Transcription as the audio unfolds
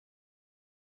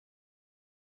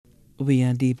We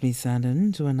are deeply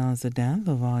saddened to announce the death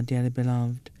of our dearly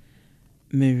beloved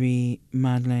Marie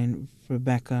Magdeleine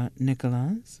Rebecca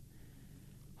Nicholas,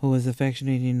 who was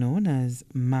affectionately known as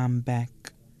Mam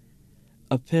Beck,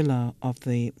 a pillar of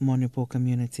the Monipo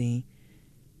community.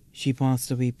 She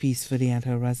passed away peacefully at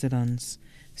her residence,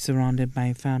 surrounded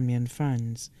by family and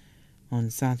friends, on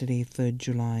Saturday, 3rd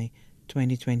July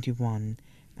 2021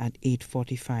 at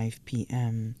 8:45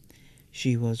 p.m.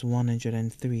 She was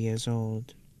 103 years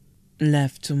old.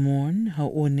 Left to mourn her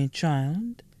only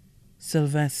child,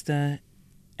 Sylvester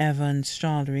Evans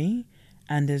Charlery,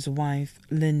 and his wife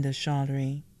Linda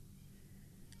Charlery.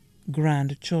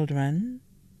 Grandchildren,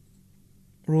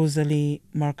 Rosalie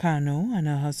Marcano and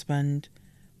her husband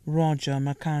Roger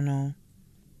Marcano.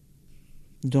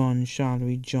 Dawn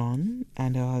Charlery John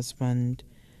and her husband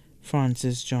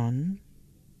Francis John.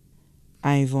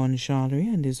 Yvonne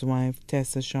Charlery and his wife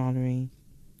Tessa Charlery.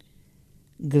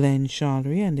 Glenn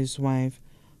Charlery and his wife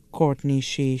Courtney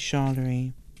Shea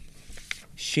Charlery.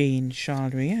 Shane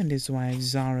Charlery and his wife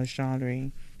Zara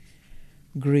Charlery.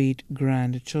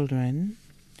 Great-grandchildren,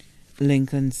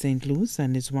 Lincoln St. Louis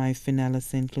and his wife Finella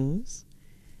St. Louis.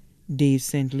 Dave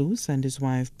St. Louis and his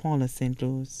wife Paula St.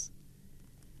 Louis.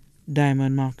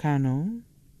 Diamond Marcano.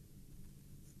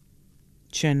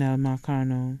 Chanel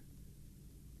Marcano.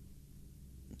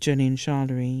 Janine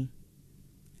Charlery.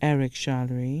 Eric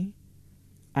Charlery.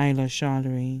 Isla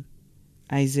Charlery.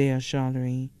 Isaiah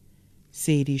Charlery.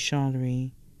 Sadie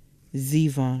Charlery.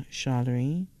 Ziva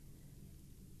Charlery.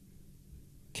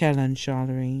 Kellen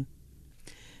Charlery.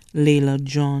 Layla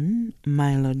John.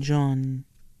 Myla John.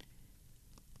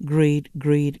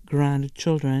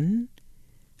 Great-great-grandchildren,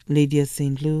 Lydia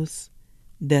St. Louis,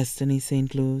 Destiny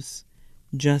St. Louis,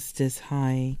 Justice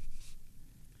High.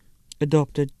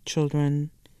 Adopted children,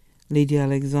 Lady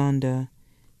Alexander,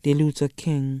 DeLuther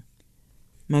King,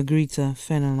 Margarita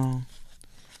Fenelon.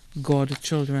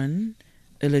 Godchildren,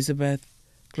 Elizabeth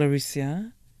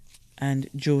Clarissa and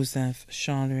Joseph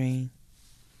Charlery.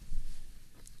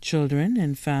 Children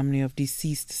and family of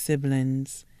deceased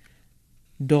siblings,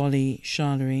 Dolly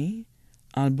Charlery,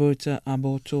 Alberta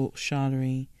Aborto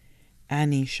Charlery,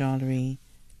 Annie Charlery,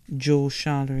 Joe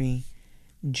Charlery,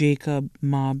 Jacob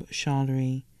Mob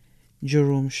Charlery,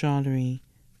 Jerome Charlery,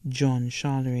 John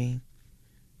Charlery.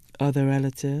 Other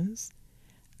relatives,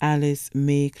 Alice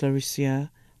May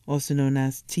Clarissa, also known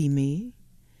as T. May,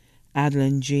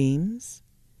 Adeline James,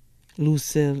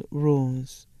 Lucille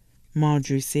Rose,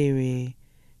 Marjorie Serie,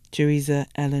 Teresa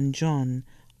Ellen John,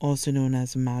 also known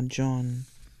as Mad John.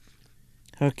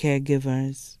 Her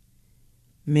caregivers,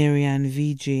 Marianne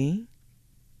V.J.,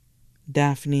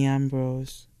 Daphne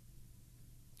Ambrose.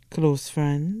 Close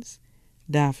friends,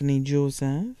 Daphne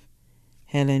Joseph,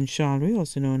 Helen Charlery,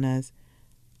 also known as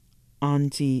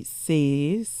Auntie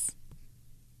Says,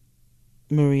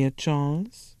 Maria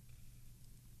Charles,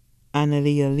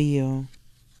 Analia Leo,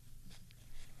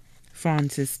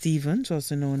 Francis Stevens,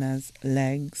 also known as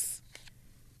Legs,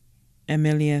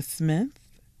 Emilia Smith,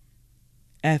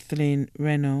 Ethelyn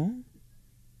Renault,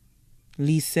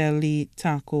 Lisely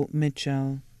Taco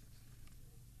Mitchell.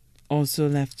 Also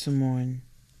left to mourn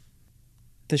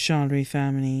the Charlery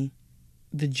family,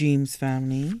 the James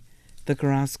family, the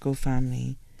Carrasco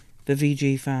family, the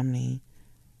VJ family,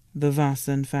 the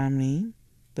Vasson family,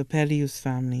 the Pelius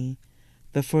family,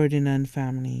 the Ferdinand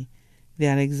family, the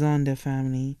Alexander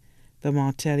family, the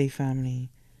Martelli family,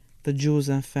 the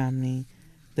Joseph family,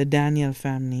 the Daniel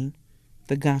family,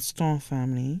 the Gaston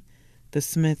family, the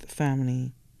Smith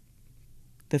family,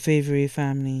 the Favre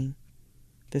family,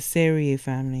 the Serrier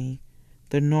family,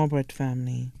 the Norbert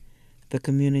family, the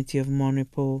community of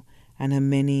Monipo and her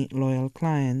many loyal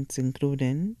clients,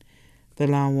 including the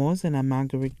Lawas and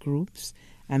Margaret groups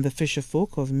and the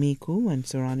fisherfolk of Miku and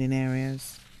surrounding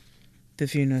areas. The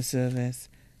funeral service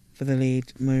for the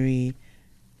late Marie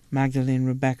Magdeleine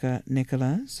Rebecca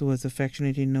Nicholas, who was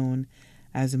affectionately known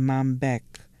as Mam Beck,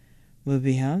 will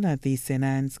be held at the St.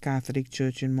 Anne's Catholic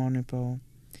Church in Monipo,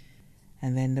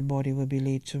 and then the body will be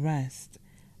laid to rest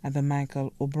at the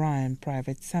Michael O'Brien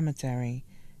Private Cemetery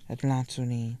at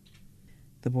Latuni.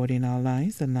 The body now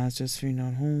lies at Lazarus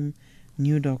Funeral Home,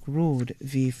 New Dock Road,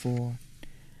 V4.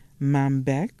 Mam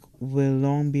Beck will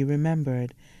long be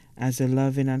remembered as a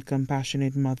loving and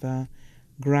compassionate mother,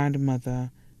 grandmother,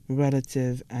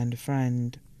 relative, and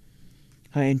friend.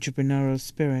 Her entrepreneurial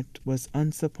spirit was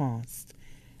unsurpassed,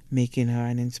 making her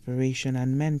an inspiration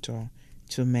and mentor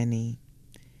to many.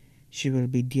 She will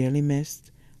be dearly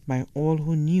missed by all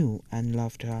who knew and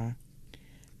loved her.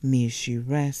 May she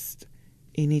rest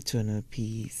in eternal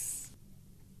peace.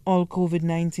 All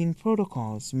COVID-19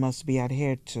 protocols must be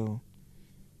adhered to.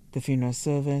 The funeral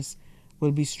service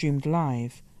will be streamed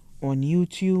live on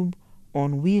YouTube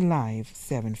on We Live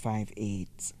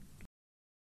 758.